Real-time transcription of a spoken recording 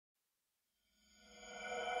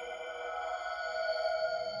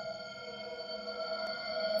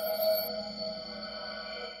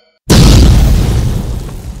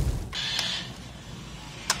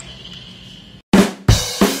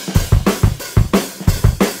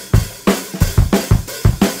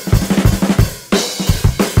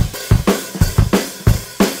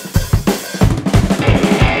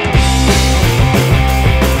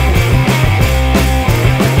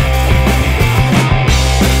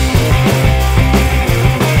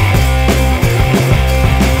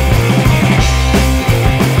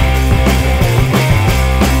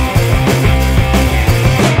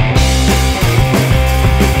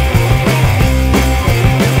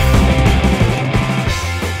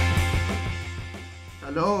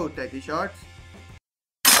Hello, Techie Shots.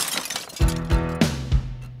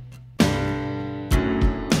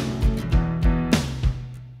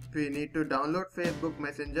 We need to download Facebook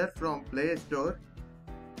Messenger from Play Store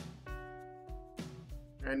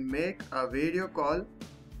and make a video call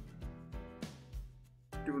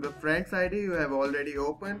to the friend's ID you have already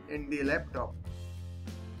opened in the laptop.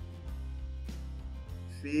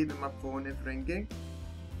 See, my phone is ringing.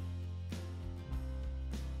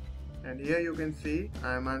 And here you can see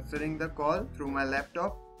I am answering the call through my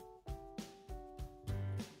laptop.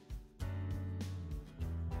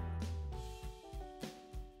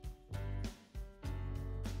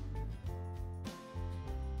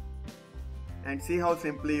 And see how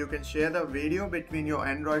simply you can share the video between your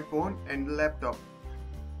Android phone and the laptop.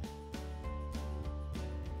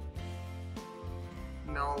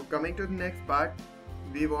 Now coming to the next part,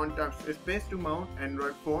 we want a space to mount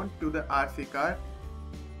Android phone to the RC car.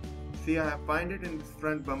 See, I have found it in this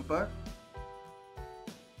front bumper,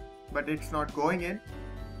 but it's not going in,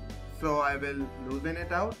 so I will loosen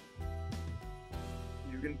it out.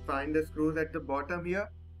 You can find the screws at the bottom here.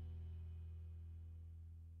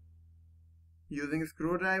 Using a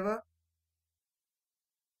screwdriver,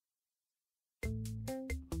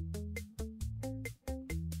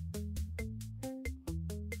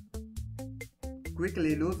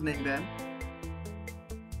 quickly loosening them.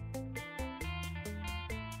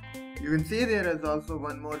 You can see there is also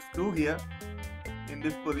one more screw here in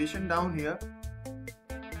this position down here.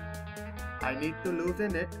 I need to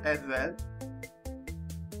loosen it as well.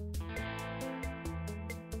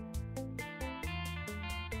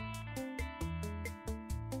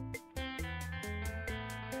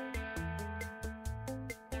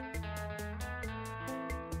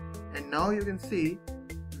 And now you can see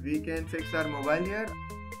we can fix our mobile here.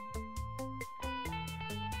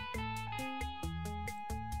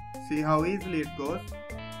 See how easily it goes.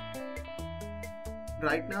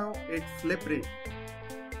 Right now it's slippery.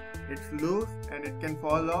 It's loose and it can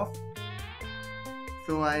fall off.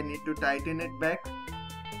 So I need to tighten it back.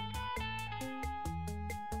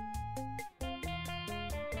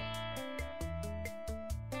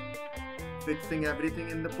 Fixing everything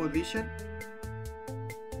in the position.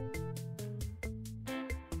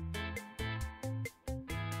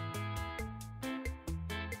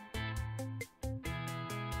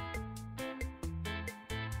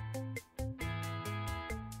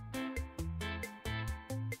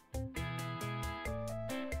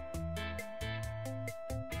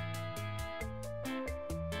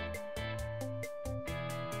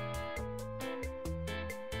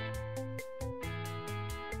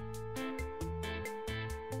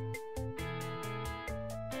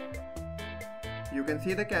 You can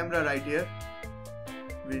see the camera right here.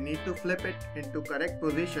 We need to flip it into correct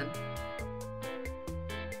position.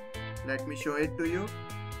 Let me show it to you.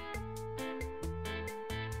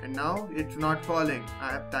 And now it's not falling.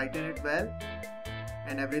 I have tightened it well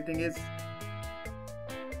and everything is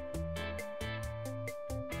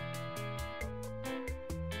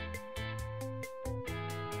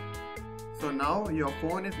so now your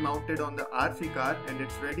phone is mounted on the RC car and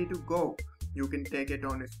it's ready to go. You can take it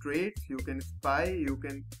on streets, you can spy, you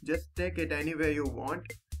can just take it anywhere you want,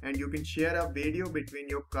 and you can share a video between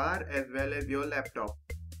your car as well as your laptop.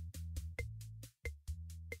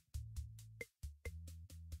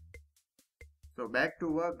 So back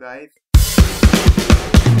to work, guys.